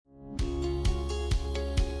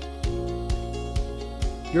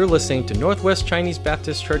You're listening to Northwest Chinese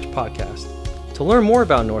Baptist Church Podcast. To learn more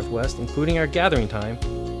about Northwest, including our gathering time,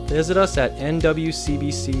 visit us at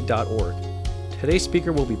nwcbc.org. Today's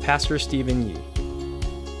speaker will be Pastor Stephen Yi.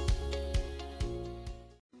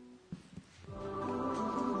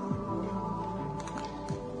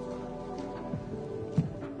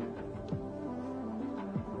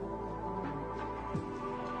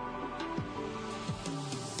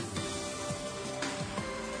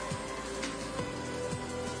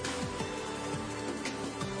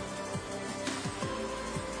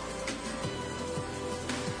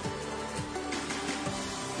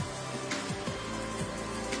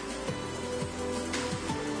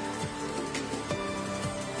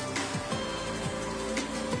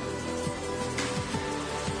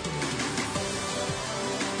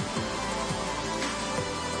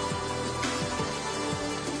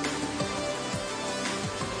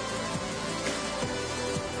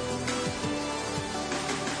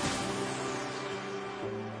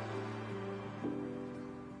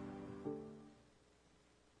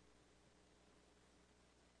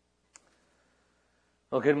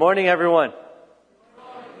 Well, good morning, everyone. Good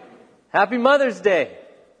morning. Happy Mother's Day.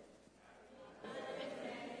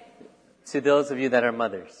 To those of you that are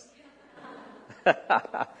mothers.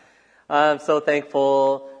 I'm so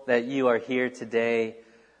thankful that you are here today.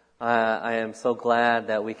 I am so glad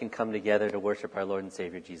that we can come together to worship our Lord and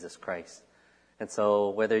Savior, Jesus Christ. And so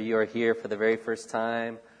whether you are here for the very first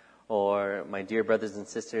time or my dear brothers and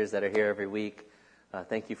sisters that are here every week,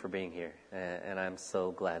 thank you for being here. And I'm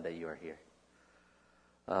so glad that you are here.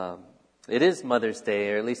 It is Mother's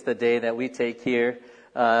Day, or at least the day that we take here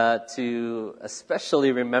to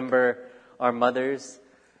especially remember our mothers.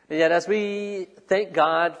 And yet as we thank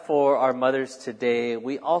God for our mothers today,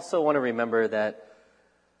 we also want to remember that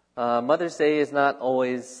Mother's Day is not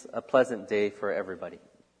always a pleasant day for everybody.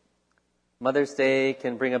 Mother's Day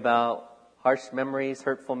can bring about harsh memories,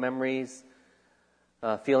 hurtful memories,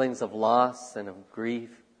 feelings of loss and of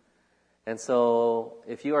grief. And so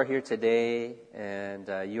if you are here today and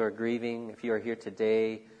you are grieving, if you are here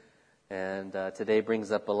today and today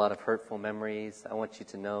brings up a lot of hurtful memories, I want you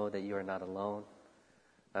to know that you are not alone.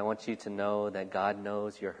 I want you to know that God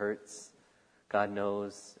knows your hurts. God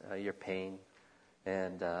knows your pain,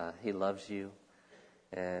 and He loves you.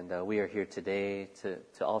 And we are here today to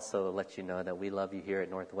also let you know that we love you here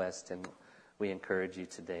at Northwest, and we encourage you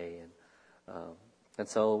today. And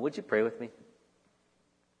so would you pray with me?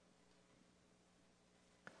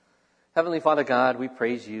 Heavenly Father God, we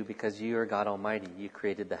praise you because you are God Almighty. You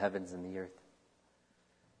created the heavens and the earth.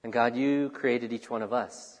 And God, you created each one of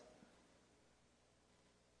us.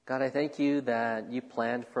 God, I thank you that you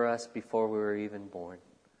planned for us before we were even born.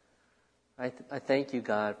 I thank you,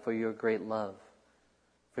 God, for your great love,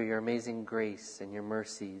 for your amazing grace and your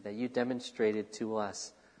mercy that you demonstrated to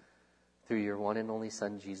us through your one and only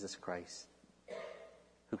Son, Jesus Christ,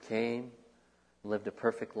 who came and lived a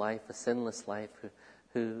perfect life, a sinless life,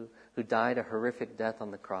 who died a horrific death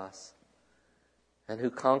on the cross, and who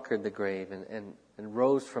conquered the grave and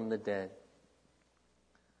rose from the dead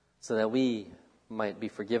so that we might be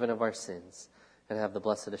forgiven of our sins and have the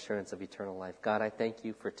blessed assurance of eternal life. God, I thank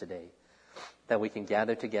you for today, that we can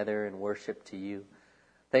gather together and worship to you.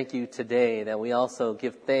 Thank you today that we also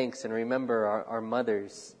give thanks and remember our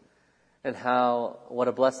mothers and what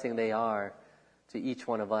a blessing they are to each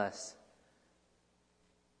one of us.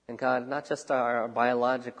 And God, not just our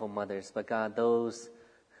biological mothers, but God, those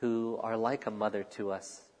who are like a mother to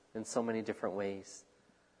us in so many different ways.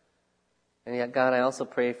 And yet, God, I also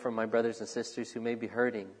pray for my brothers and sisters who may be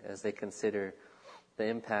hurting as they consider the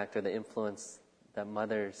impact or the influence that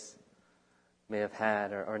mothers may have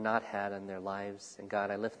had or not had in their lives. And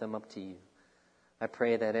God, I lift them up to you. I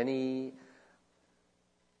pray that anything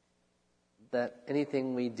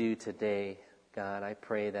we do today, God, I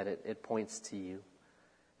pray that it points to you.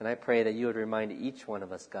 And I pray that you would remind each one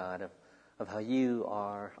of us, God, of how you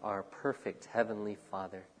are our perfect Heavenly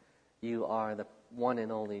Father. You are the one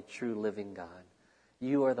and only true living God.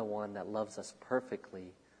 You are the one that loves us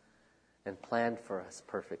perfectly and planned for us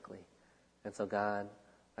perfectly. And so, God,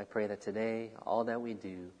 I pray that today all that we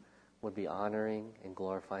do would be honoring and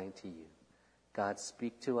glorifying to you. God,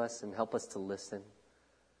 speak to us and help us to listen.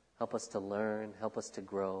 Help us to learn. Help us to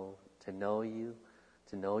grow, to know you,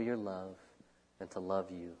 to know your love, and to love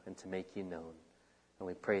you and to make you known. And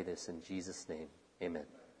we pray this in Jesus' name. Amen.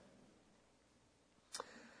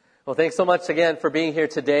 Well, thanks so much again for being here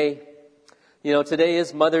today. You know, today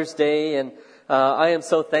is Mother's Day, and I am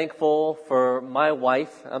so thankful for my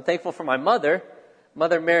wife. I'm thankful for my mother,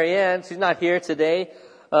 Mother Mary Ann. She's not here today,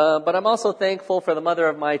 but I'm also thankful for the mother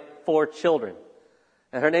of my 4 children.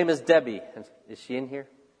 And her name is Debbie. Is she in here?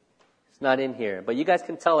 not in here. But you guys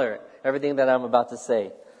can tell her everything that I'm about to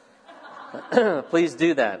say. Please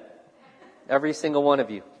do that. Every single one of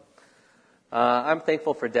you. I'm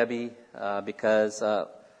thankful for Debbie because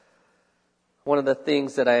one of the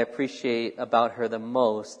things that I appreciate about her the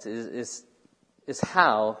most is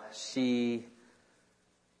how she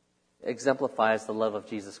exemplifies the love of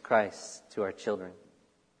Jesus Christ to our children.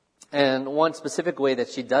 And one specific way that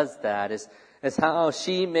she does that is how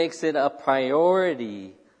she makes it a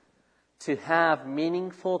priority to have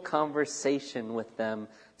meaningful conversation with them,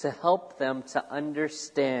 to help them to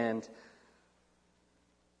understand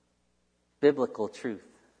biblical truth.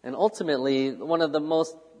 And ultimately, one of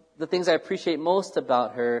the things I appreciate most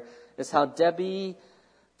about her is how Debbie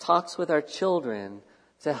talks with our children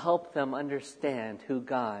to help them understand who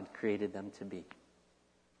God created them to be.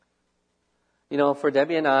 You know, for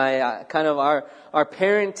Debbie and I, kind of our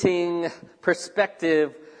parenting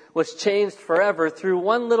perspective was changed forever through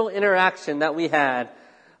one little interaction that we had.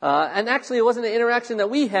 And actually, it wasn't an interaction that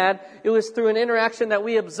we had. It was through an interaction that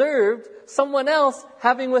we observed someone else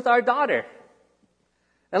having with our daughter.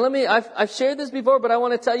 And I've shared this before, but I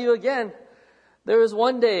want to tell you again. There was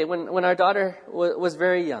one day when our daughter was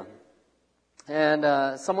very young.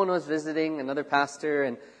 And someone was visiting, another pastor,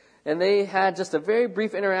 and they had just a very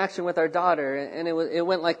brief interaction with our daughter. And it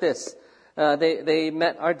went like this. They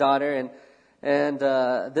met our daughter, and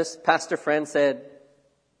this pastor friend said,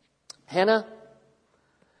 "Hannah,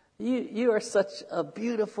 you are such a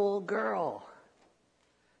beautiful girl.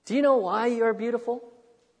 Do you know why you are beautiful?"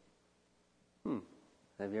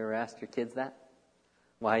 Have you ever asked your kids that?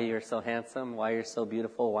 Why you're so handsome, why you're so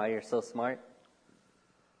beautiful, why you're so smart?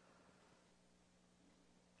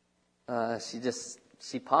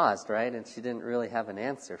 She paused, right? And she didn't really have an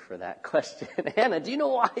answer for that question. "Hannah, do you know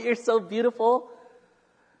why you're so beautiful?"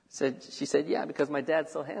 She said, "Yeah, because my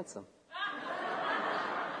dad's so handsome."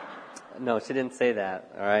 No, she didn't say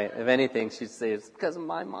that, all right? If anything, she'd say, "It's because of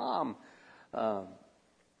my mom."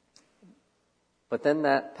 But then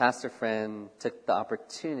that pastor friend took the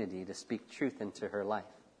opportunity to speak truth into her life.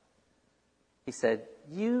 He said,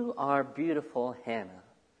 "You are beautiful, Hannah,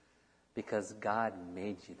 because God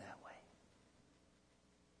made you that way."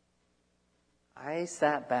 I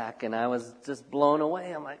sat back and I was just blown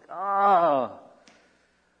away. I'm like, "Oh,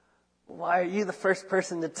 why are you the first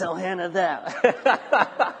person to tell Hannah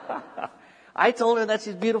that?" I told her that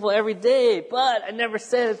she's beautiful every day, but I never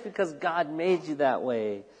said it's because God made you that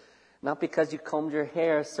way. Not because you combed your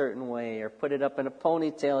hair a certain way or put it up in a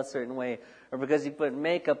ponytail a certain way or because you put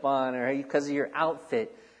makeup on or because of your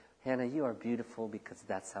outfit. Hannah, you are beautiful because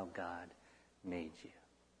that's how God made you.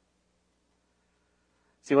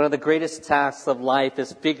 See, one of the greatest tasks of life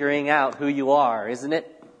is figuring out who you are, isn't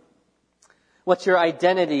it? What's your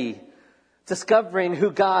identity? Discovering who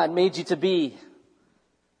God made you to be.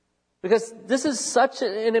 Because this is such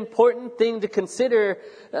an important thing to consider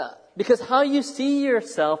because how you see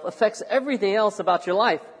yourself affects everything else about your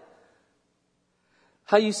life.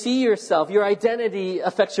 How you see yourself, your identity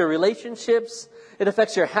affects your relationships. It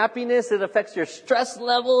affects your happiness. It affects your stress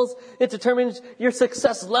levels. It determines your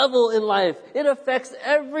success level in life. It affects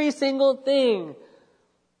every single thing.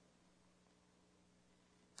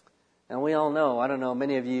 And we all know, I don't know,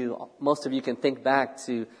 most of you can think back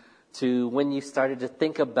to when you started to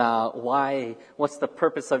think about what's the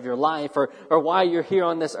purpose of your life, or why you're here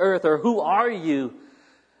on this earth, or who are you.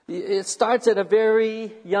 It starts at a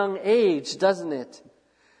very young age, doesn't it?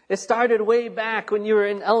 It started way back when you were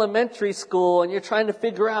in elementary school and you're trying to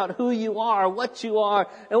figure out who you are, what you are,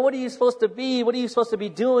 and what are you supposed to be, what are you supposed to be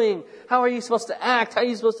doing, how are you supposed to act, how are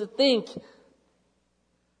you supposed to think.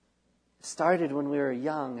 It started when we were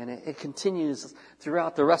young, and it continues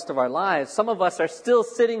throughout the rest of our lives. Some of us are still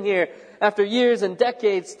sitting here after years and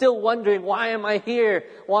decades, still wondering, why am I here?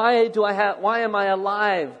 Why am I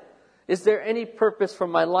alive? Is there any purpose for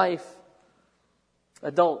my life?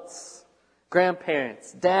 Adults,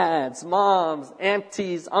 grandparents, dads, moms,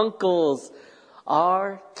 aunties, uncles,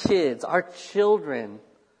 our kids, our children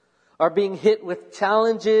are being hit with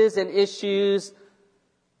challenges and issues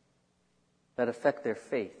that affect their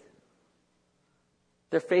faith.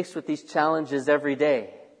 They're faced with these challenges every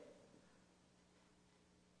day.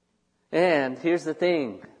 And here's the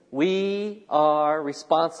thing. We are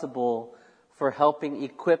responsible for helping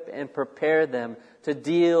equip and prepare them to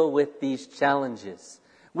deal with these challenges.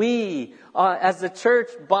 We, as the church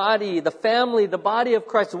body, the family, the body of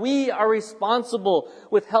Christ, we are responsible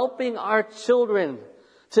with helping our children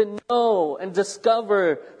to know and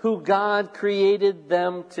discover who God created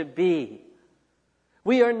them to be.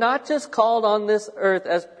 We are not just called on this earth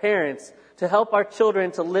as parents to help our children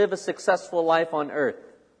to live a successful life on earth.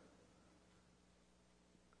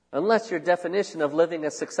 Unless your definition of living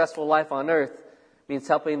a successful life on earth means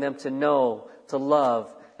helping them to know, to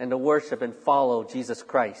love, and to worship and follow Jesus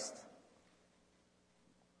Christ.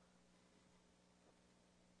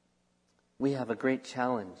 We have a great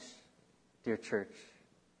challenge, dear church.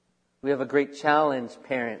 We have a great challenge,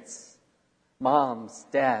 parents, moms,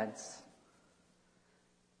 dads.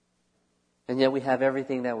 And yet we have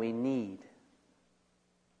everything that we need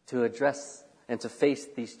to address and to face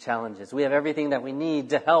these challenges. We have everything that we need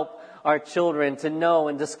to help our children to know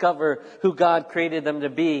and discover who God created them to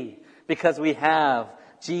be, because we have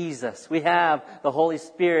Jesus. We have the Holy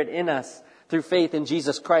Spirit in us through faith in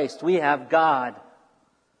Jesus Christ. We have God.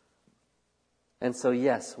 And so,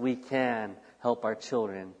 yes, we can help our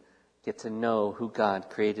children get to know who God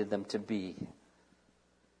created them to be.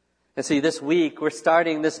 And see, this week we're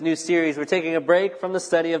starting this new series. We're taking a break from the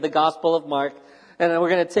study of the Gospel of Mark. And we're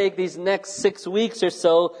going to take these next 6 weeks or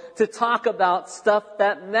so to talk about stuff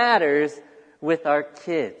that matters with our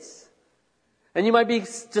kids. And you might be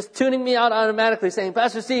just tuning me out automatically saying,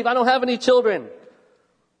 Pastor Steve, I don't have any children.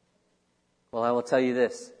 Well, I will tell you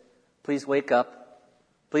this. Please wake up.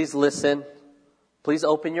 Please listen. Please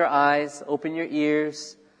open your eyes, open your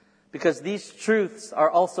ears, because these truths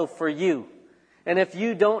are also for you. And if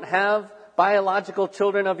you don't have biological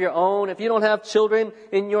children of your own, if you don't have children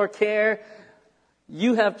in your care,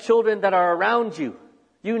 you have children that are around you.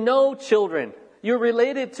 You know children. You're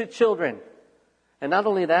related to children. And not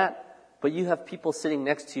only that, but you have people sitting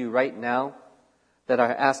next to you right now that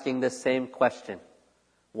are asking this same question.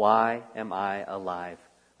 Why am I alive?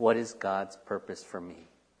 What is God's purpose for me?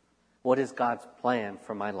 What is God's plan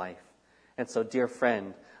for my life? And so, dear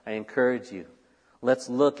friend, I encourage you, let's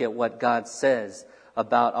look at what God says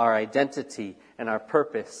about our identity and our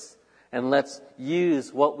purpose. And let's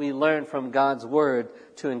use what we learn from God's Word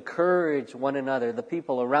to encourage one another, the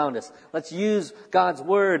people around us. Let's use God's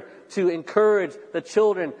Word to encourage the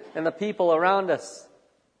children and the people around us.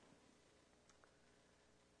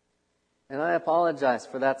 And I apologize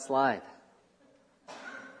for that slide.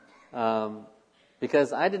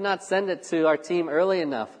 Because I did not send it to our team early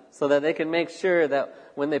enough so that they can make sure that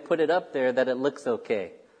when they put it up there that it looks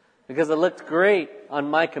okay. Because it looked great on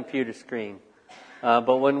my computer screen.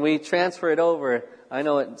 But when we transfer it over, I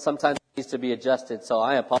know it sometimes needs to be adjusted, so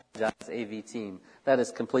I apologize, AV team. That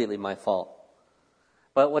is completely my fault.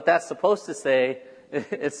 But what that's supposed to say,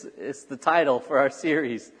 it's the title for our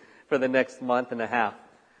series for the next month and a half.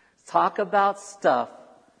 Talk about stuff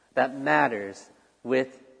that matters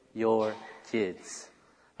with your kids.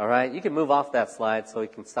 All right? You can move off that slide so we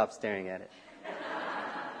can stop staring at it.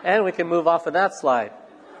 And we can move off of that slide.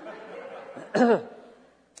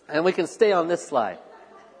 And we can stay on this slide.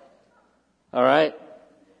 All right?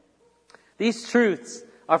 These truths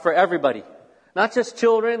are for everybody. Not just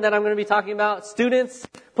children that I'm going to be talking about. Students,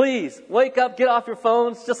 please wake up, get off your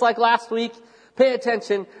phones, just like last week. Pay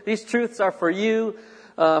attention. These truths are for you,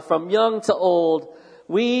 from young to old.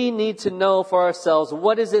 We need to know for ourselves,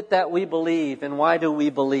 what is it that we believe and why do we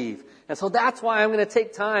believe? And so that's why I'm going to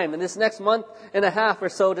take time in this next month and a half or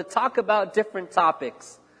so to talk about different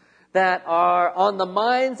topics that are on the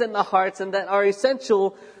minds and the hearts and that are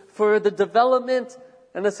essential for the development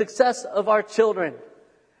and the success of our children.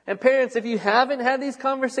 And parents, if you haven't had these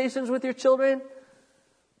conversations with your children,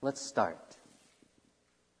 let's start.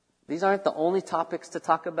 These aren't the only topics to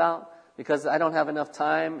talk about because I don't have enough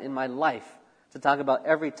time in my life to talk about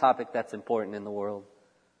every topic that's important in the world.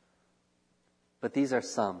 But these are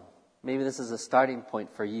some. Maybe this is a starting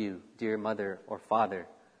point for you, dear mother or father,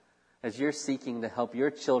 as you're seeking to help your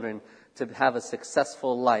children to have a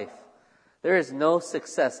successful life. There is no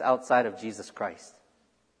success outside of Jesus Christ.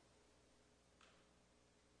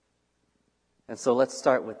 And so let's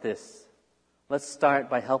start with this. Let's start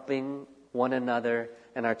by helping one another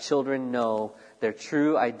and our children know their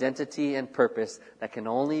true identity and purpose that can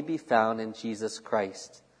only be found in Jesus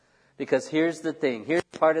Christ. Because here's the thing. Here's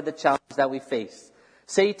part of the challenge that we face.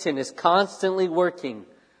 Satan is constantly working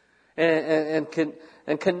and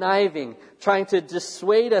conniving, trying to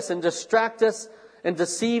dissuade us and distract us and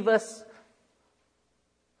deceive us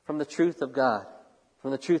from the truth of God,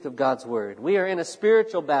 from the truth of God's Word. We are in a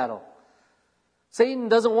spiritual battle. Satan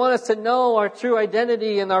doesn't want us to know our true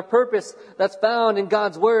identity and our purpose that's found in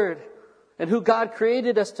God's Word and who God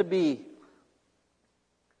created us to be.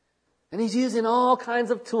 And he's using all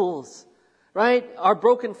kinds of tools, right? Our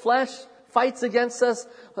broken flesh fights against us.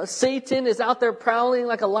 Satan is out there prowling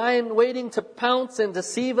like a lion waiting to pounce and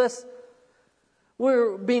deceive us.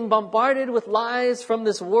 We're being bombarded with lies from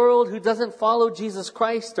this world who doesn't follow Jesus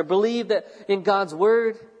Christ or believe that in God's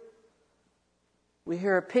Word. We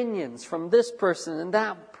hear opinions from this person and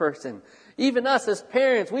that person. Even us as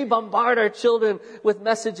parents, we bombard our children with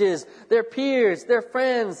messages. Their peers, their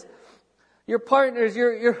friends, your partners,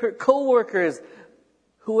 your co-workers,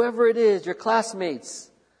 whoever it is, your classmates.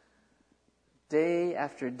 Day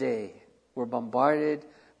after day, we're bombarded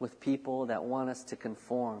with people that want us to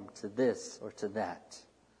conform to this or to that.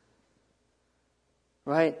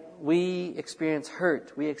 Right? We experience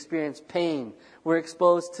hurt. We experience pain. We're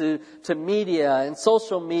exposed to media and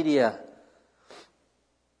social media.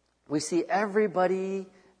 We see everybody.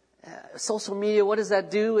 Social media, what does that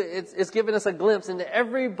do? It's giving us a glimpse into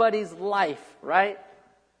everybody's life, right?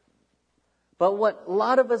 But what a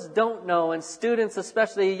lot of us don't know, and students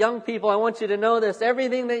especially, young people, I want you to know this.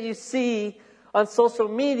 Everything that you see on social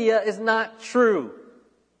media is not true.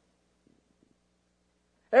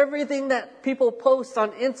 Everything that people post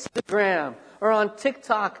on Instagram or on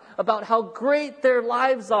TikTok about how great their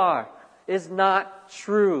lives are is not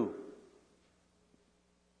true.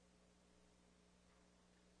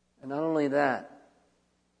 And not only that,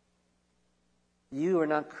 you are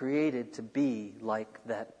not created to be like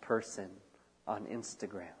that person on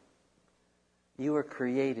Instagram. You are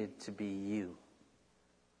created to be you.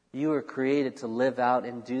 You are created to live out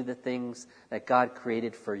and do the things that God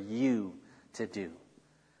created for you to do.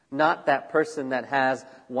 Not that person that has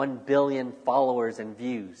 1 billion followers and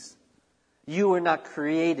views. You were not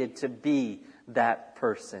created to be that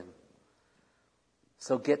person.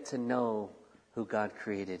 So get to know who God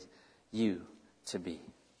created you to be.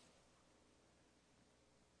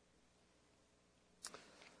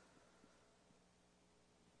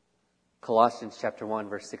 Colossians chapter 1,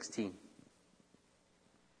 verse 16.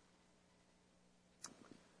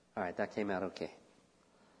 All right, that came out okay.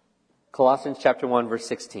 Colossians chapter 1, verse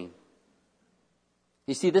 16.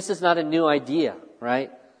 You see, this is not a new idea,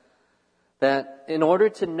 right? That in order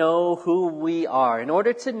to know who we are, in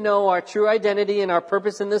order to know our true identity and our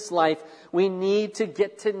purpose in this life, we need to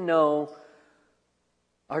get to know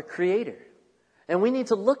our Creator. And we need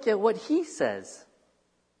to look at what He says.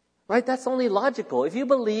 Right? That's only logical. If you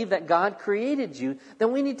believe that God created you,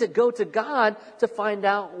 then we need to go to God to find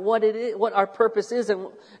out what it is, what our purpose is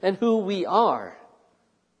and who we are.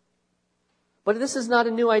 But this is not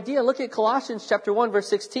a new idea. Look at Colossians chapter 1, verse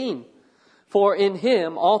 16. For in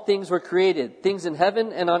Him all things were created, things in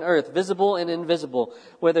heaven and on earth, visible and invisible.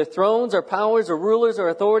 Whether thrones or powers or rulers or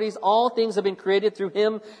authorities, all things have been created through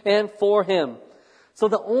Him and for Him. So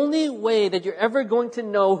the only way that you're ever going to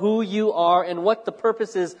know who you are and what the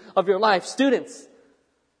purpose is of your life, students,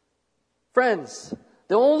 friends,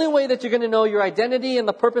 the only way that you're going to know your identity and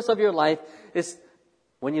the purpose of your life is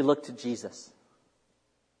when you look to Jesus.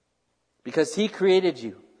 Because He created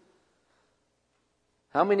you.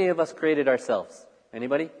 How many of us created ourselves?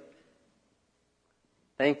 Anybody?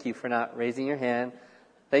 Thank you for not raising your hand.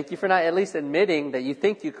 Thank you for not at least admitting that you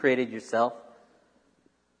think you created yourself.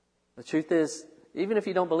 The truth is, even if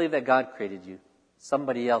you don't believe that God created you,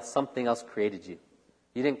 somebody else, something else created you.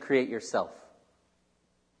 You didn't create yourself.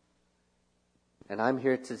 And I'm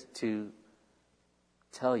here to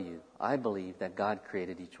tell you, I believe that God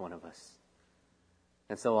created each one of us.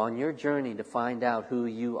 And so on your journey to find out who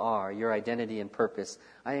you are, your identity and purpose,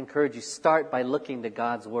 I encourage you, start by looking to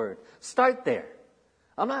God's Word. Start there.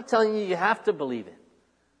 I'm not telling you have to believe it,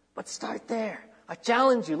 but start there. I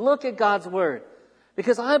challenge you, look at God's Word.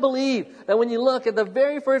 Because I believe that when you look at the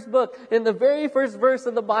very first book, in the very first verse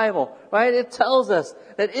of the Bible, right, it tells us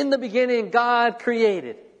that in the beginning God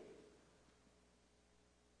created.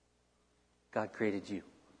 God created you.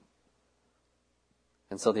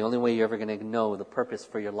 And so the only way you're ever going to know the purpose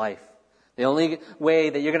for your life, the only way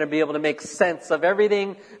that you're going to be able to make sense of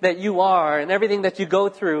everything that you are and everything that you go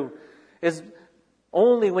through is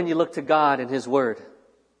only when you look to God and His Word.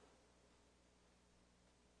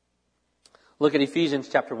 Look at Ephesians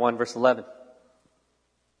chapter 1, verse 11.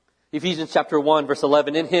 Ephesians chapter 1, verse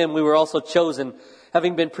 11. In Him we were also chosen,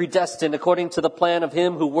 having been predestined according to the plan of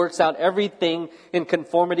Him who works out everything in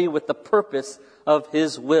conformity with the purpose of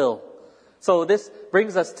His will. So this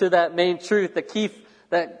brings us to that main truth,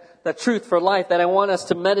 the truth for life that I want us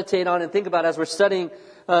to meditate on and think about as we're studying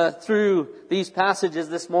through these passages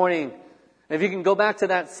this morning. If you can go back to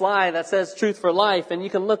that slide that says truth for life, and you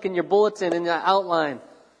can look in your bulletin in your outline.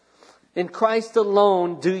 In Christ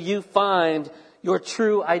alone do you find your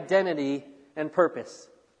true identity and purpose.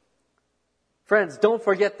 Friends, don't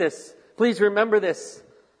forget this. Please remember this.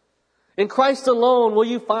 In Christ alone will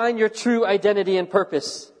you find your true identity and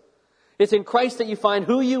purpose. It's in Christ that you find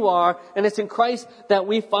who you are, and it's in Christ that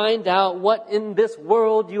we find out what in this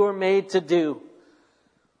world you are made to do.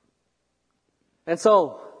 And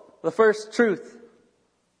so, the first truth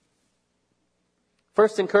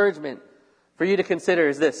First encouragement for you to consider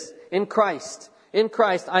is this. In Christ,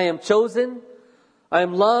 I am chosen, I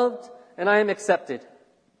am loved, and I am accepted.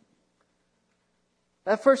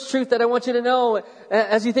 That first truth that I want you to know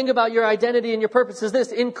as you think about your identity and your purpose is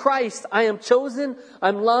this. In Christ, I am chosen,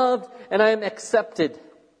 I'm loved, and I am accepted.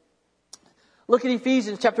 Look at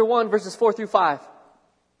Ephesians chapter 1, verses 4 through 5.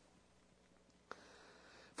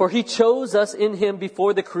 For He chose us in Him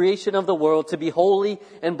before the creation of the world to be holy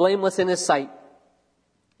and blameless in His sight.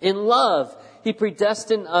 In love, He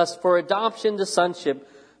predestined us for adoption to sonship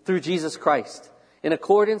through Jesus Christ, in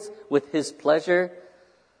accordance with His pleasure,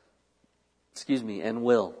 and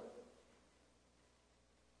will.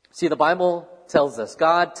 See, the Bible tells us,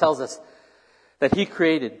 God tells us that He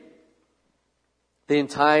created the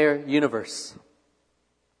entire universe.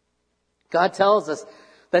 God tells us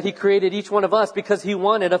that He created each one of us because He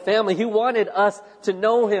wanted a family. He wanted us to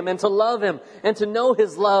know Him and to love Him and to know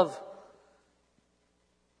His love.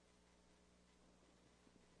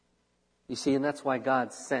 You see, and that's why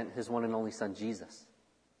God sent His one and only Son, Jesus.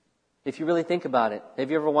 If you really think about it, have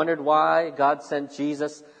you ever wondered why God sent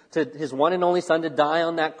Jesus, to His one and only Son, to die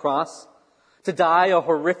on that cross? To die a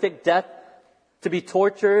horrific death? To be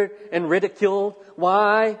tortured and ridiculed?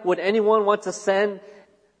 Why would anyone want to send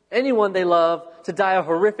anyone they love to die a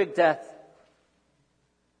horrific death?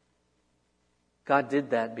 God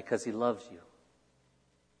did that because He loves you.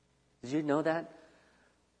 Did you know that?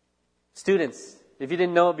 Students, if you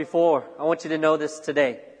didn't know it before, I want you to know this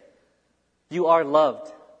today. You are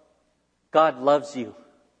loved. God loves you.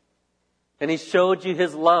 And He showed you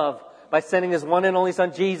His love by sending His one and only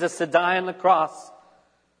Son, Jesus, to die on the cross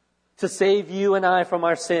to save you and I from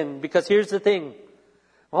our sin. Because here's the thing.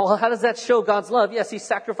 Well, how does that show God's love? Yes, He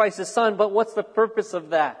sacrificed His Son, but what's the purpose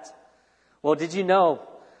of that? Well, did you know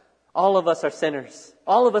all of us are sinners?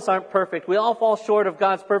 All of us aren't perfect. We all fall short of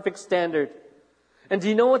God's perfect standard. And do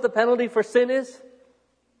you know what the penalty for sin is?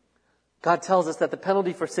 God tells us that the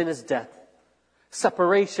penalty for sin is death.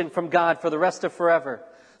 Separation from God for the rest of forever.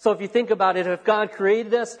 So if you think about it, if God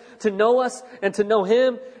created us and to know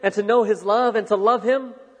Him and to know His love and to love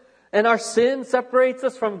Him, and our sin separates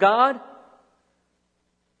us from God,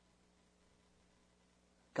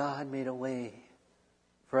 God made a way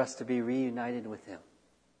for us to be reunited with Him.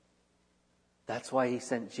 That's why He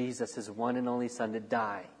sent Jesus, His one and only Son, to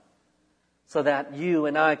die. So that you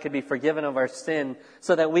and I could be forgiven of our sin,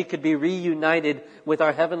 so that we could be reunited with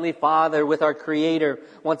our Heavenly Father, with our Creator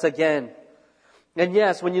once again. And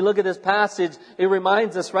yes, when you look at this passage, it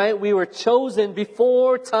reminds us, right? We were chosen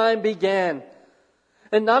before time began.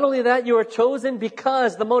 And not only that, you were chosen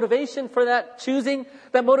because the motivation for that choosing,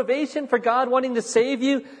 that motivation for God wanting to save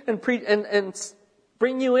you and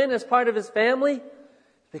bring you in as part of His family,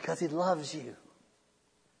 because He loves you.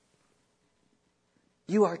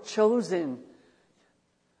 You are chosen.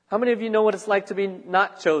 How many of you know what it's like to be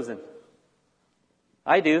not chosen?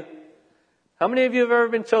 I do. How many of you have ever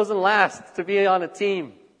been chosen last to be on a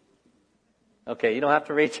team? Okay, you don't have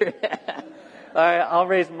to raise your hand. All right, I'll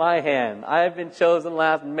raise my hand. I have been chosen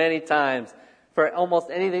last many times for almost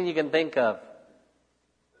anything you can think of.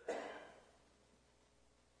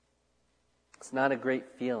 It's not a great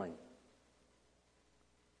feeling.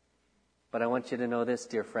 But I want you to know this,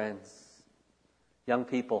 dear friends. Young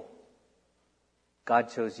people,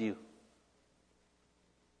 God chose you.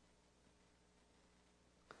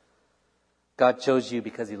 God chose you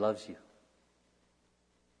because He loves you.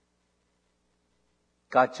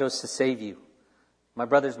 God chose to save you. My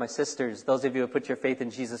brothers, my sisters, those of you who have put your faith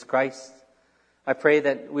in Jesus Christ, I pray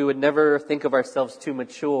that we would never think of ourselves too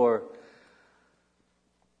mature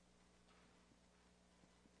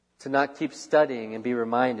to not keep studying and be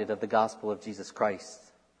reminded of the gospel of Jesus Christ.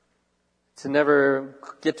 To never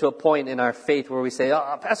get to a point in our faith where we say,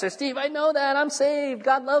 "Oh, Pastor Steve, I know that. I'm saved.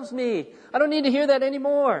 God loves me. I don't need to hear that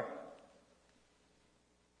anymore."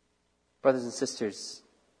 Brothers and sisters,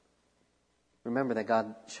 remember that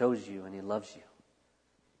God chose you and He loves you.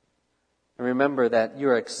 And remember that you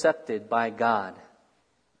are accepted by God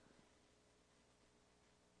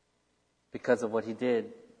because of what He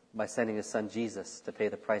did by sending His Son Jesus to pay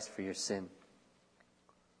the price for your sin.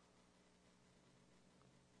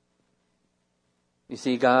 You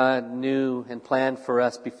see, God knew and planned for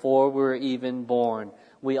us before we were even born.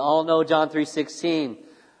 We all know John 3:16,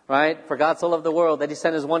 right? For God so loved the world that He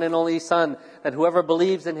sent His one and only Son, that whoever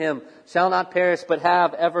believes in Him shall not perish but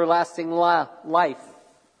have everlasting life.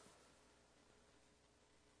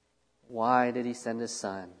 Why did He send His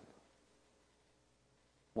Son?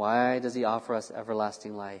 Why does He offer us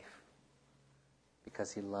everlasting life?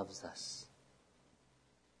 Because He loves us.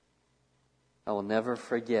 I will never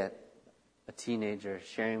forget a teenager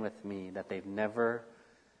sharing with me that they've never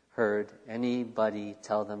heard anybody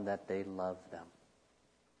tell them that they love them.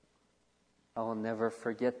 I will never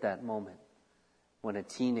forget that moment when a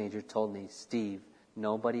teenager told me, Steve,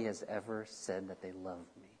 nobody has ever said that they love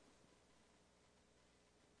me.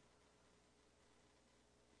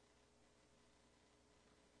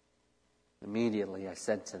 Immediately I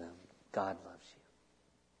said to them, God loves you.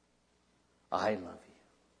 I love you.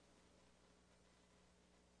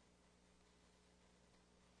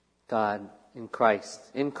 God, in Christ,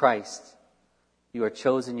 you are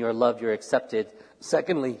chosen, you are loved, you're accepted.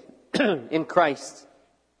 Secondly, in Christ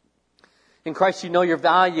you know your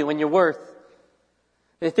value and your worth.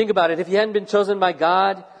 And think about it, if you hadn't been chosen by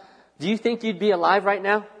God, do you think you'd be alive right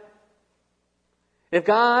now? If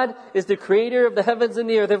God is the creator of the heavens and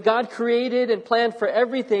the earth, if God created and planned for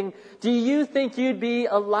everything, do you think you'd be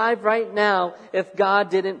alive right now if God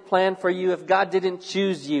didn't plan for you, if God didn't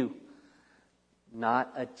choose you?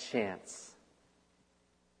 Not a chance.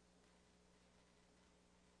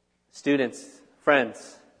 Students,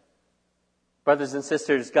 friends, brothers and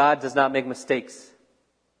sisters, God does not make mistakes.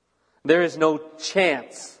 There is no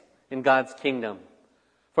chance in God's kingdom.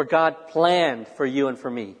 For God planned for you and for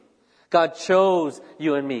me. God chose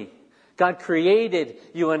you and me. God created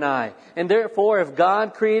you and I. And therefore, if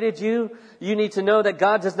God created you, you need to know that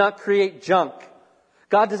God does not create junk.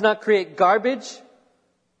 God does not create garbage.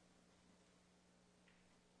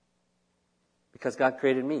 Because God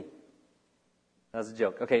created me. That was a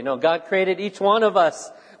joke. Okay, no, God created each one of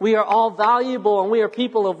us. We are all valuable and we are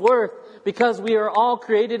people of worth because we are all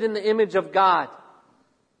created in the image of God.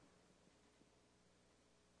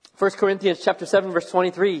 1 Corinthians chapter 7, verse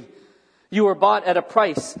 23. You were bought at a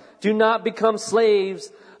price. Do not become slaves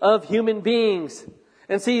of human beings.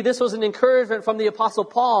 And see, this was an encouragement from the Apostle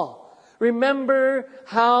Paul. Remember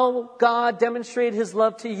how God demonstrated His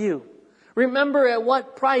love to you. Remember at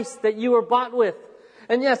what price that you were bought with.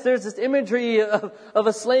 And yes, there's this imagery of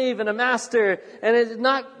a slave and a master, and it's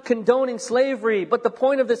not condoning slavery. But the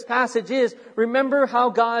point of this passage is, remember how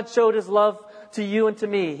God showed His love to you and to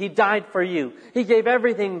me. He died for you. He gave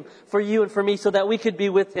everything for you and for me so that we could be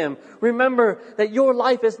with Him. Remember that your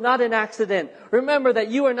life is not an accident. Remember that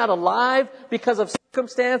you are not alive because of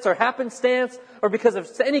circumstance or happenstance or because of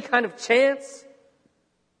any kind of chance.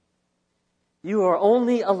 You are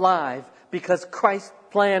only alive because Christ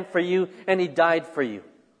planned for you and He died for you.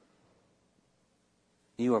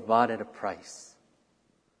 You are bought at a price.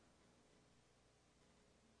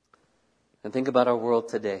 And think about our world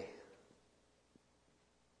today.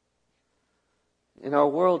 In our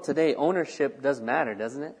world today, ownership does matter,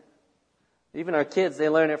 doesn't it? Even our kids, they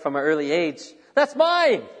learn it from an early age. That's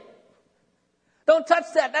mine! Don't touch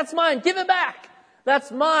that! That's mine! Give it back!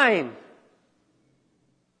 That's mine!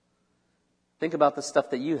 Think about the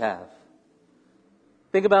stuff that you have.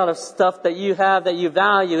 Think about the stuff that you have that you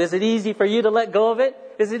value. Is it easy for you to let go of it?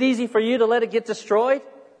 Is it easy for you to let it get destroyed?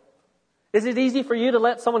 Is it easy for you to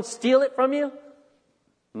let someone steal it from you?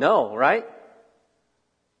 No, right?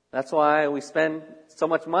 That's why we spend so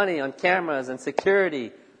much money on cameras and security.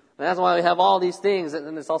 And that's why we have all these things.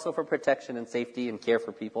 And it's also for protection and safety and care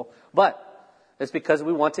for people. But it's because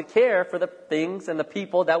we want to care for the things and the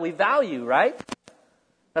people that we value, right?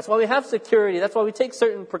 That's why we have security. That's why we take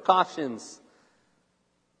certain precautions.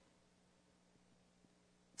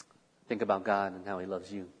 Think about God and how He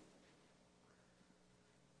loves you.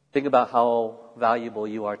 Think about how valuable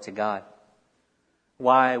you are to God.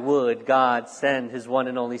 Why would God send His one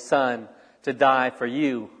and only Son to die for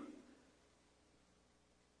you?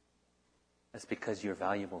 That's because you're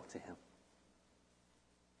valuable to Him.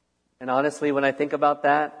 And honestly, when I think about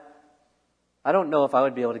that, I don't know if I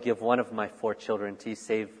would be able to give one of my 4 children to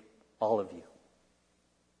save all of you.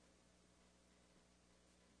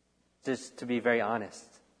 Just to be very honest.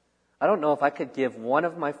 I don't know if I could give one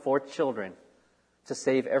of my 4 children to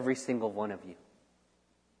save every single one of you.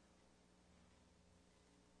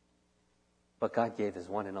 But God gave His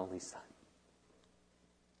one and only Son.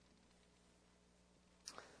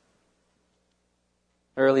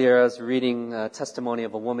 Earlier I was reading a testimony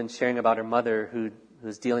of a woman sharing about her mother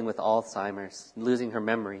who's dealing with Alzheimer's, losing her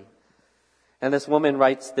memory. And this woman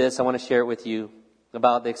writes this, I want to share it with you,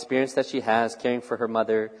 about the experience that she has caring for her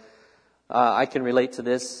mother. I can relate to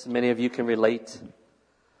this. Many of you can relate.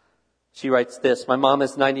 She writes this, my mom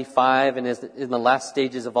is 95 and is in the last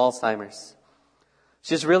stages of Alzheimer's.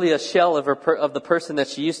 She's really a shell of the person that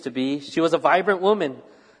she used to be. She was a vibrant woman.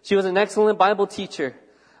 She was an excellent Bible teacher.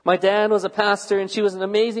 My dad was a pastor, and she was an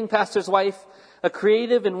amazing pastor's wife, a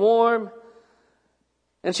creative and warm.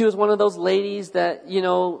 And she was one of those ladies that,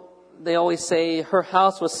 they always say her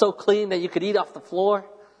house was so clean that you could eat off the floor.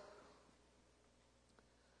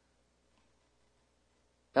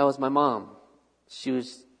 That was my mom. She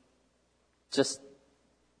was just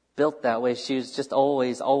built that way. She was just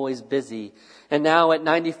always busy. And now at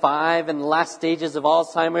 95 and the last stages of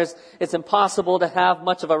Alzheimer's, it's impossible to have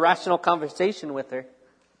much of a rational conversation with her.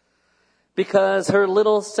 Because her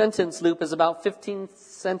little sentence loop is about 15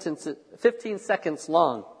 seconds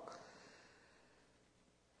long.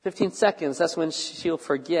 15 seconds, that's when she'll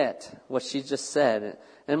forget what she just said.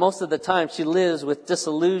 And most of the time she lives with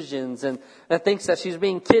disillusions and thinks that she's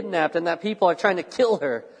being kidnapped and that people are trying to kill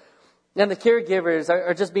her. And the caregivers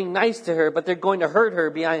are just being nice to her, but they're going to hurt her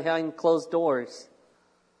behind closed doors.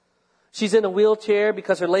 She's in a wheelchair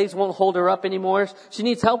because her legs won't hold her up anymore. She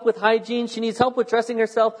needs help with hygiene. She needs help with dressing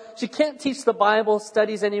herself. She can't teach the Bible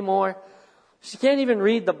studies anymore. She can't even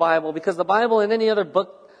read the Bible because the Bible and any other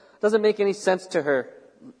book doesn't make any sense to her.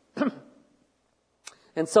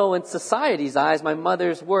 And so in society's eyes, my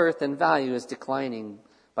mother's worth and value is declining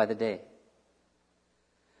by the day.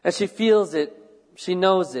 And she feels it. She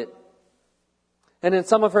knows it. And in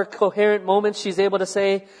some of her coherent moments, she's able to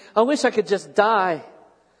say, I wish I could just die.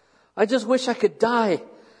 I just wish I could die.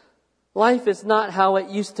 Life is not how it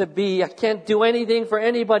used to be. I can't do anything for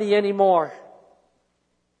anybody anymore.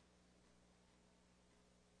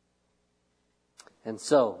 And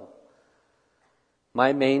so,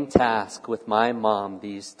 my main task with my mom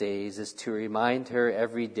these days is to remind her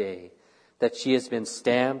every day that she has been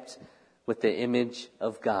stamped with the image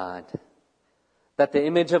of God. That the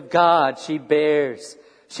image of God she bears.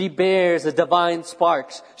 She bears a divine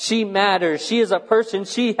spark. She matters. She is a person.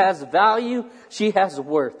 She has value. She has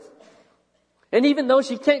worth. And even though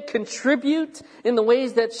she can't contribute in the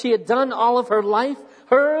ways that she had done all of her life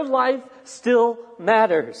still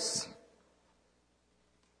matters.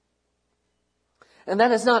 And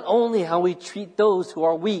that is not only how we treat those who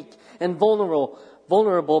are weak and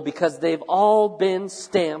vulnerable because they've all been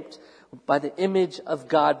stamped by the image of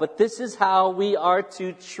God. But this is how we are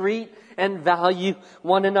to treat and value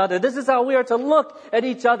one another. This is how we are to look at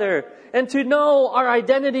each other and to know our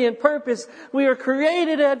identity and purpose. We are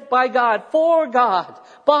created by God, for God,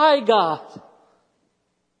 by God.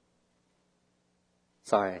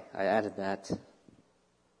 Sorry, I added that.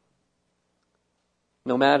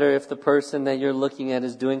 No matter if the person that you're looking at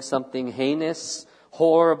is doing something heinous,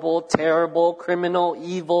 horrible, terrible, criminal,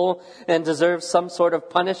 evil, and deserves some sort of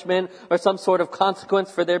punishment or some sort of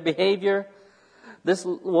consequence for their behavior. This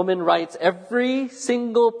woman writes, every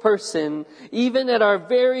single person, even at our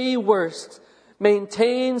very worst,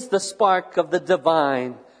 maintains the spark of the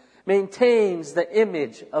divine, maintains the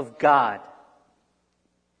image of God.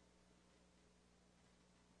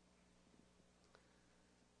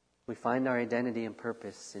 We find our identity and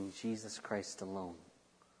purpose in Jesus Christ alone.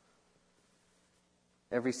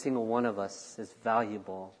 Every single one of us is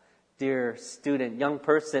valuable. Dear student, young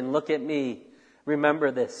person, look at me.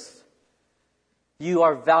 Remember this. You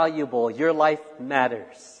are valuable. Your life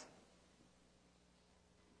matters.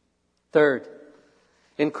 Third,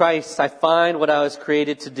 in Christ, I find what I was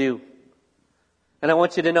created to do. And I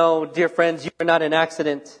want you to know, dear friends, you are not an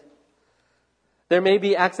accident. There may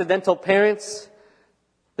be accidental parents.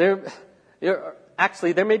 There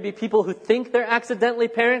may be people who think they're accidentally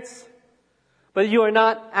parents, but you are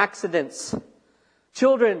not accidents.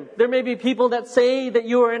 Children, there may be people that say that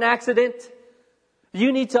you are an accident.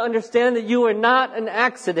 You need to understand that you are not an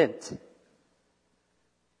accident.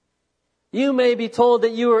 You may be told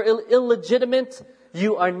that you are illegitimate.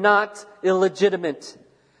 You are not illegitimate.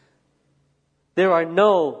 There are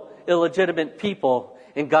no illegitimate people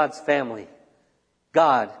in God's family.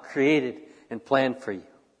 God created and planned for you.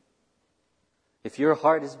 If your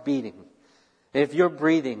heart is beating, if you're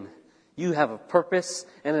breathing, you have a purpose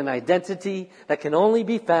and an identity that can only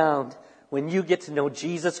be found when you get to know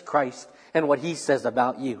Jesus Christ and what He says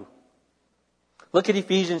about you. Look at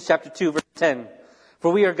Ephesians chapter 2, verse 10.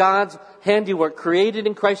 For we are God's handiwork, created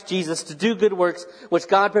in Christ Jesus to do good works, which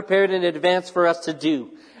God prepared in advance for us to do.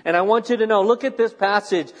 And I want you to know, look at this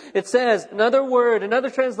passage. It says, another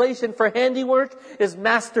translation for handiwork is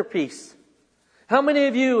masterpiece. How many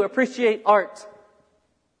of you appreciate art?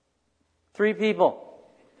 3 people.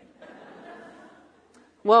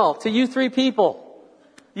 Well, to you 3 people,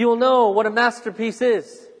 you will know what a masterpiece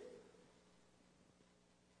is.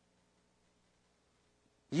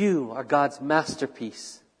 You are God's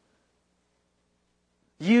masterpiece.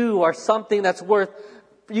 You are something that's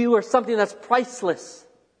priceless.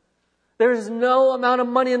 There is no amount of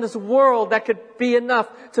money in this world that could be enough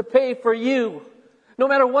to pay for you. No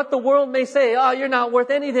matter what the world may say, oh, you're not worth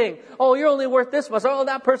anything. Oh, you're only worth this much. Oh,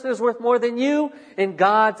 that person is worth more than you. In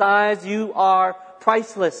God's eyes, you are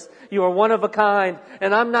priceless. You are one of a kind.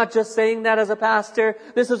 And I'm not just saying that as a pastor.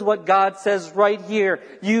 This is what God says right here.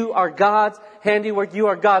 You are God's handiwork. You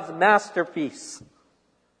are God's masterpiece.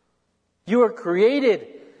 You are created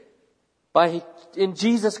in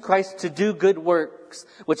Jesus Christ to do good works,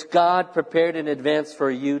 which God prepared in advance for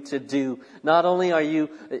you to do. Not only are you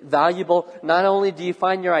valuable, not only do you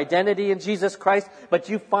find your identity in Jesus Christ, but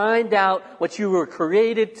you find out what you were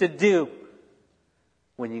created to do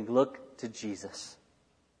when you look to Jesus.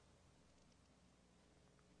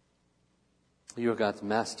 You are God's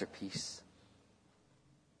masterpiece.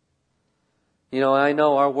 You know, I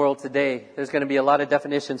know our world today, there's going to be a lot of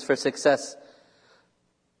definitions for success.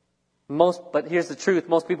 But here's the truth.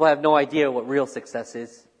 Most people have no idea what real success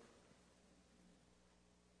is.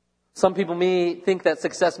 Some people may think that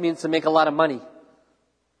success means to make a lot of money.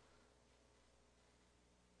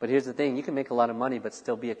 But here's the thing. You can make a lot of money but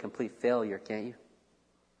still be a complete failure, can't you?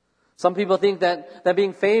 Some people think that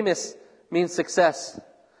being famous means success.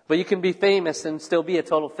 But you can be famous and still be a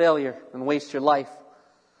total failure and waste your life.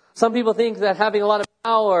 Some people think that having a lot of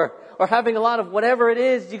power or having a lot of whatever it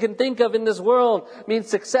is you can think of in this world means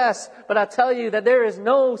success. But I tell you that there is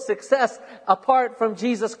no success apart from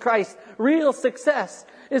Jesus Christ. Real success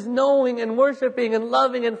is knowing and worshiping and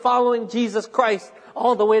loving and following Jesus Christ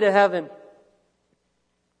all the way to heaven.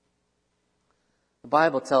 The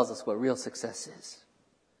Bible tells us what real success is.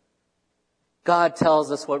 God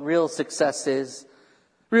tells us what real success is.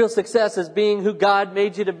 Real success is being who God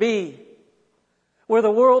made you to be. Where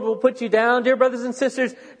the world will put you down, dear brothers and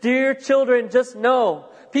sisters, dear children, just know,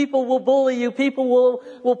 people will bully you, people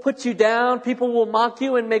will put you down, people will mock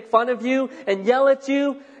you and make fun of you and yell at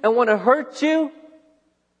you and want to hurt you.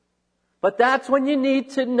 But that's when you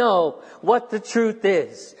need to know what the truth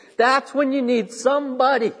is. That's when you need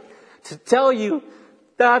somebody to tell you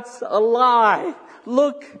that's a lie.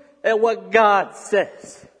 Look at what God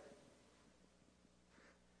says.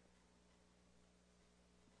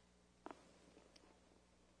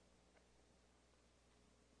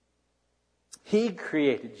 He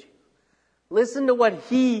created you. Listen to what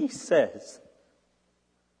He says.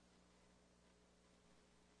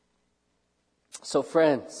 So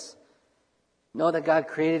friends, know that God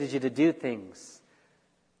created you to do things.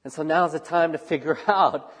 And so now's the time to figure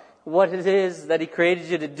out what it is that He created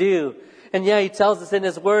you to do. And yeah, He tells us in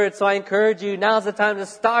His Word, so I encourage you, now's the time to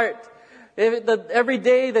start. Every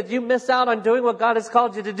day that you miss out on doing what God has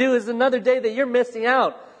called you to do is another day that you're missing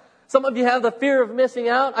out. Some of you have the fear of missing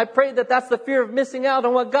out. I pray that that's the fear of missing out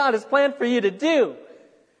on what God has planned for you to do.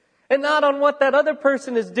 And not on what that other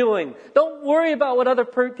person is doing. Don't worry about what other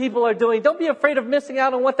people are doing. Don't be afraid of missing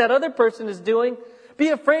out on what that other person is doing.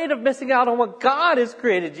 Be afraid of missing out on what God has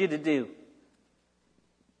created you to do.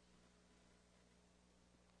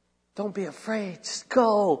 Don't be afraid. Just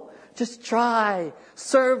go. Just try.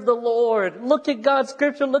 Serve the Lord. Look at God's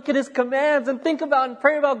scripture. Look at His commands and think about and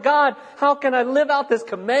pray about, God, how can I live out this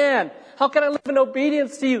command? How can I live in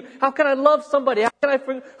obedience to You? How can I love somebody?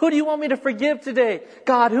 Who do You want me to forgive today?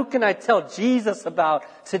 God, who can I tell Jesus about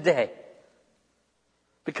today?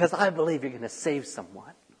 Because I believe You're going to save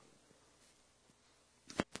someone.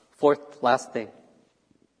 Fourth, last thing.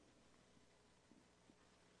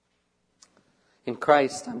 In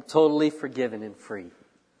Christ, I'm totally forgiven and free.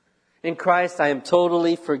 In Christ, I am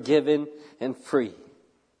totally forgiven and free.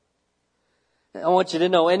 I want you to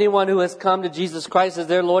know, anyone who has come to Jesus Christ as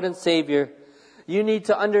their Lord and Savior, you need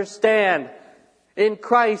to understand, in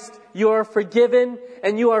Christ, you are forgiven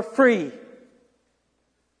and you are free.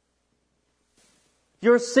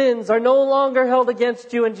 Your sins are no longer held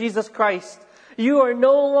against you in Jesus Christ. You are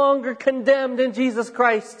no longer condemned in Jesus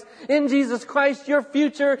Christ. In Jesus Christ, your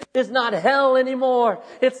future is not hell anymore.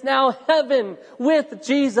 It's now heaven with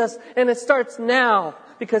Jesus. And it starts now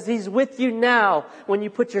because He's with you now when you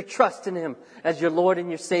put your trust in Him as your Lord and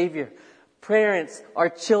your Savior. Parents, our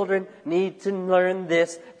children need to learn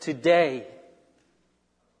this today.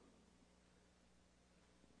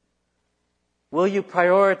 Will you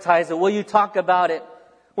prioritize it? Will you talk about it?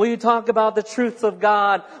 Will you talk about the truths of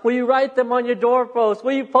God? Will you write them on your doorpost?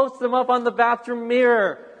 Will you post them up on the bathroom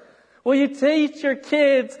mirror? Will you teach your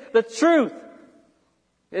kids the truth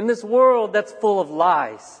in this world that's full of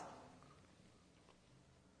lies?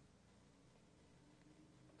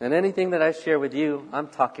 And anything that I share with you, I'm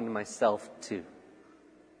talking to myself too.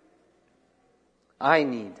 I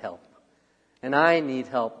need help. And I need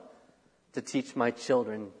help to teach my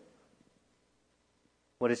children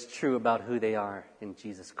what is true about who they are in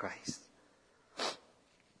Jesus Christ.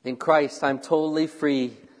 In Christ, I'm totally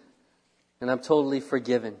free and I'm totally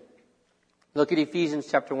forgiven. Look at Ephesians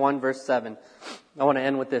chapter 1, verse 7. I want to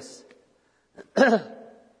end with this.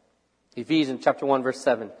 Ephesians chapter 1, verse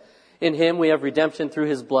 7. In him we have redemption through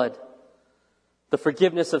his blood, the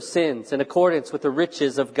forgiveness of sins in accordance with the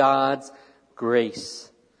riches of God's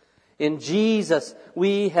grace. In Jesus,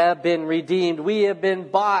 we have been redeemed. We have been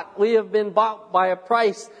bought. We have been bought by a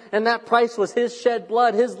price. And that price was his shed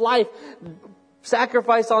blood, his life,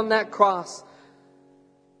 sacrifice on that cross.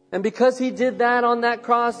 And because he did that on that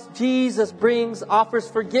cross, Jesus offers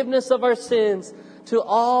forgiveness of our sins to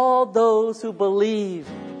all those who believe.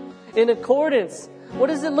 In accordance. What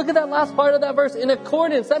is it? Look at that last part of that verse. In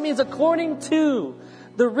accordance. That means according to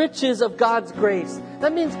the riches of God's grace.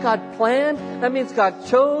 That means God planned. That means God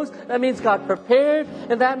chose. That means God prepared.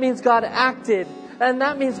 And that means God acted. And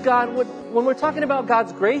that means when we're talking about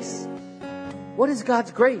God's grace, what is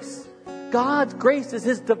God's grace? God's grace is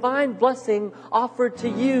his divine blessing offered to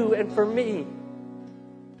you and for me.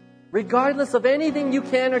 Regardless of anything you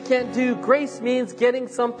can or can't do, grace means getting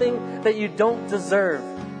something that you don't deserve.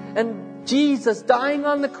 And Jesus dying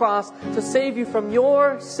on the cross to save you from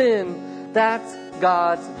your sin, that's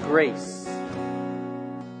God's grace.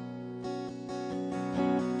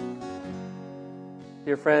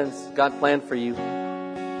 Dear friends, God planned for you.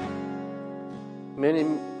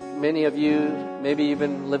 Many of you, maybe you've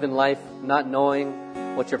been living life not knowing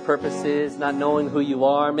what your purpose is, not knowing who you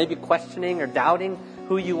are, maybe questioning or doubting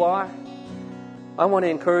who you are. I want to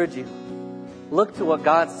encourage you. Look to what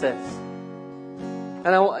God says.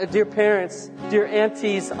 And dear parents, dear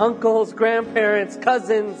aunties, uncles, grandparents,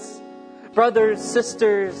 cousins, brothers,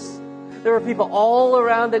 sisters, there are people all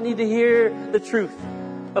around that need to hear the truth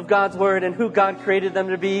of God's Word and who God created them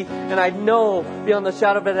to be. And I know, beyond the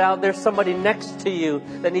shadow of a doubt, there's somebody next to you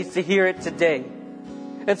that needs to hear it today.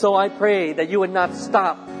 And so I pray that you would not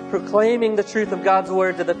stop proclaiming the truth of God's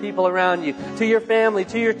Word to the people around you, to your family,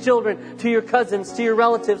 to your children, to your cousins, to your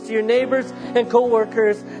relatives, to your neighbors and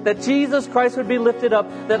co-workers, that Jesus Christ would be lifted up,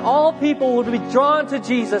 that all people would be drawn to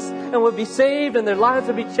Jesus and would be saved and their lives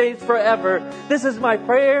would be changed forever. This is my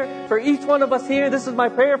prayer for each one of us here. This is my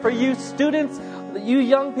prayer for you students, you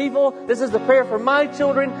young people. This is the prayer for my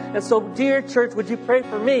children. And so, dear church, would you pray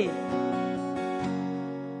for me?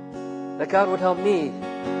 That God would help me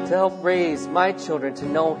to help raise my children to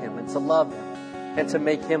know Him and to love Him and to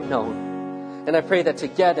make Him known. And I pray that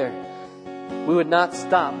together we would not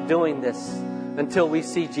stop doing this until we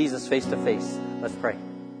see Jesus face to face. Let's pray.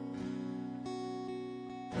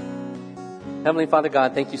 Heavenly Father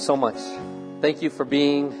God, thank you so much. Thank you for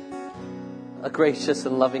being a gracious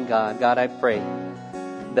and loving God. God, I pray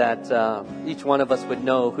that each one of us would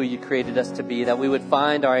know who you created us to be, that we would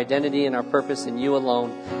find our identity and our purpose in you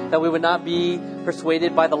alone, that we would not be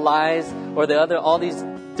persuaded by the lies or all these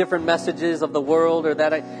different messages of the world, or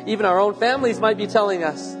that even our own families might be telling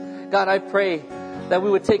us. God, I pray that we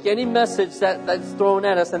would take any message that's thrown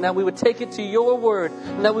at us and that we would take it to your word,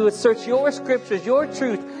 and that we would search your scriptures, your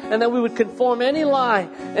truth, and that we would conform any lie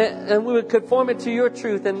and we would conform it to your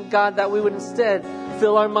truth. And God, that we would instead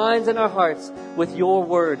fill our minds and our hearts with your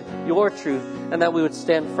word, your truth, and that we would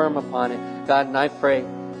stand firm upon it. God, and I pray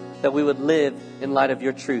that we would live in light of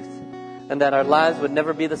your truth and that our lives would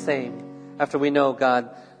never be the same after we know, God,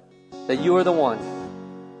 that you are the one.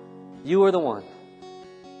 You are the one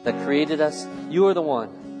that created us. You are the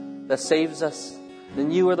one that saves us.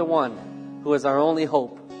 And you are the one who is our only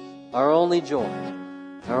hope, our only joy,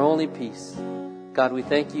 our only peace. God, we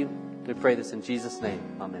thank you. We pray this in Jesus' name.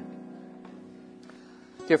 Amen.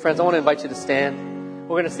 Dear friends, I want to invite you to stand.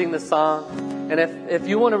 We're going to sing this song. And if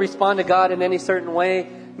you want to respond to God in any certain way,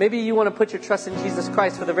 maybe you want to put your trust in Jesus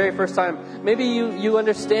Christ for the very first time. Maybe you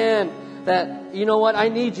understand that, you know what, I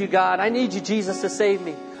need you, God. I need you, Jesus, to save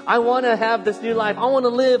me. I want to have this new life. I want to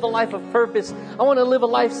live a life of purpose. I want to live a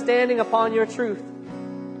life standing upon your truth.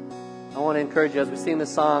 I want to encourage you as we sing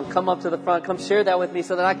this song. Come up to the front. Come share that with me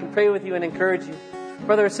so that I can pray with you and encourage you.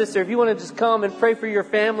 Brother or sister, if you want to just come and pray for your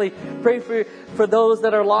family, pray for those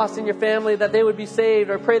that are lost in your family, that they would be saved,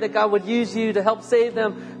 or pray that God would use you to help save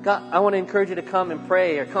them. God, I want to encourage you to come and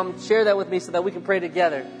pray, or come share that with me so that we can pray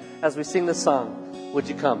together as we sing this song. Would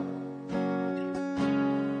you come?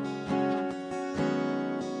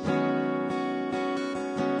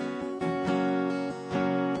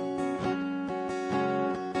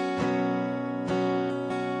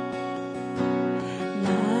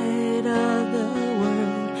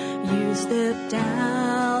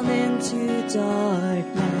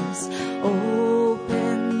 Darkness,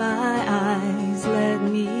 open my eyes, let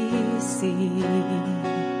me see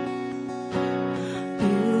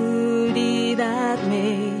beauty that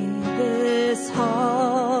made this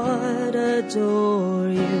heart adore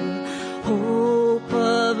you, hope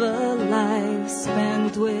of a life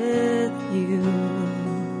spent with you.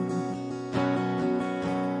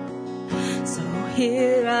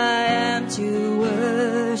 here I am to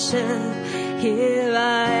worship. Here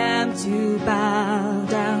I am to bow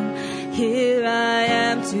down. Here I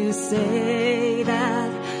am to say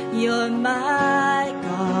that you're my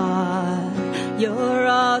God. You're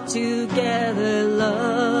altogether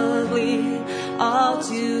lovely,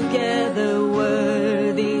 altogether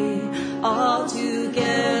worthy,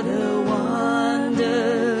 altogether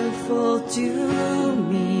wonderful to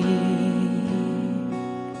me.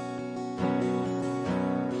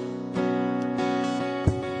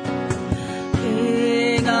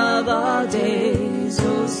 King of all days,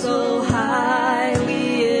 oh so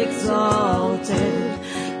highly exalted,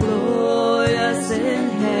 glorious in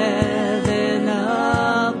heaven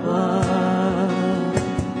above.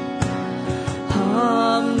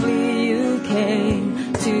 Humbly you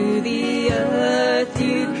came to the earth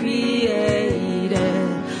you created,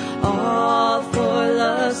 all for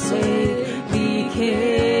love's sake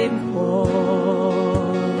became poor.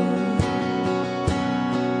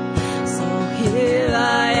 So here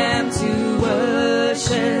I am to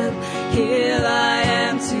worship, here I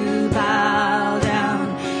am to bow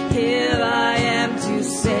down, here I am to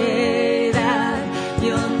say that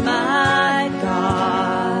you're my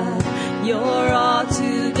God. You're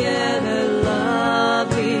altogether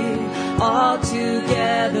lovely,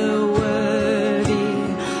 altogether worthy,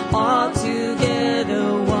 altogether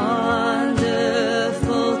wonderful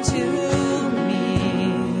to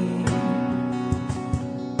me.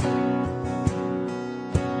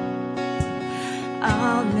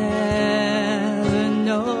 I'll never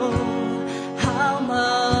know how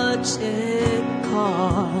much it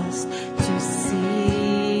cost to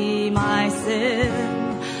see my sin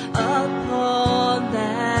upon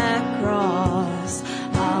that cross.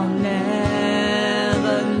 I'll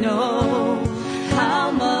never know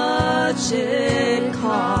how much it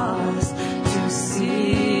cost to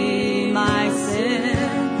see my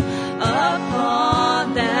sin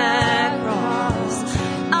upon that cross.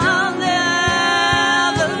 I'll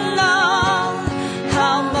never know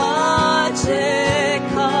how much it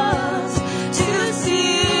cost to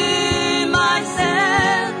see my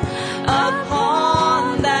sin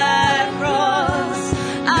upon that cross.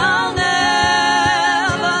 I'll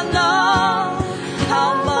never know how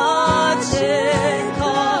much it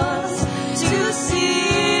cost to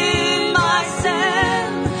see my sin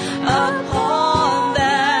upon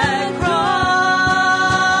that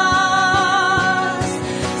cross.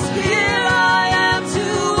 Here I am to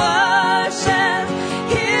worship,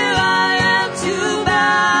 here I am to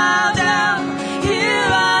bow down, here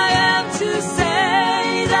I am to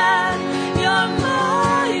say that you're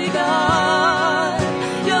my God.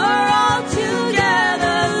 You're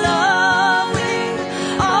altogether lovely,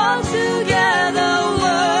 altogether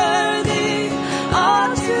worthy,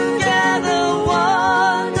 altogether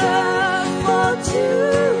wonderful to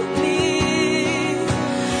me.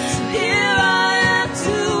 Here I am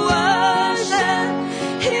to worship,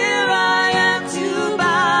 here I am to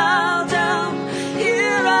bow down,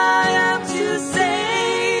 here I am to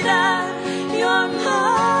say that you're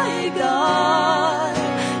my God.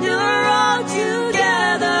 You're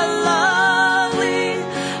altogether lovely,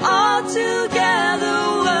 altogether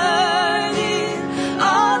worthy,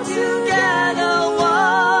 altogether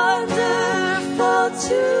wonderful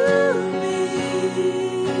to me.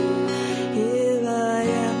 Here I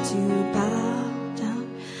am to bow down,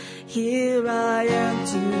 here I am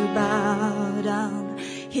to bow down,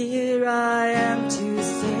 here I am to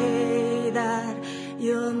say that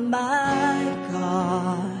you're my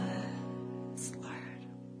God. Lord.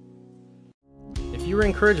 If you were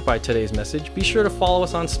encouraged by today's message, be sure to follow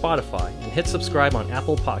us on Spotify and hit subscribe on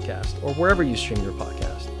Apple Podcast or wherever you stream your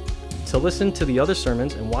podcast. To listen to the other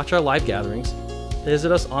sermons and watch our live gatherings,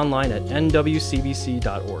 visit us online at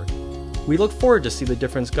nwcbc.org. We look forward to see the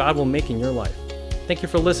difference God will make in your life. Thank you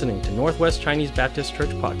for listening to Northwest Chinese Baptist Church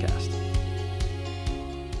Podcast.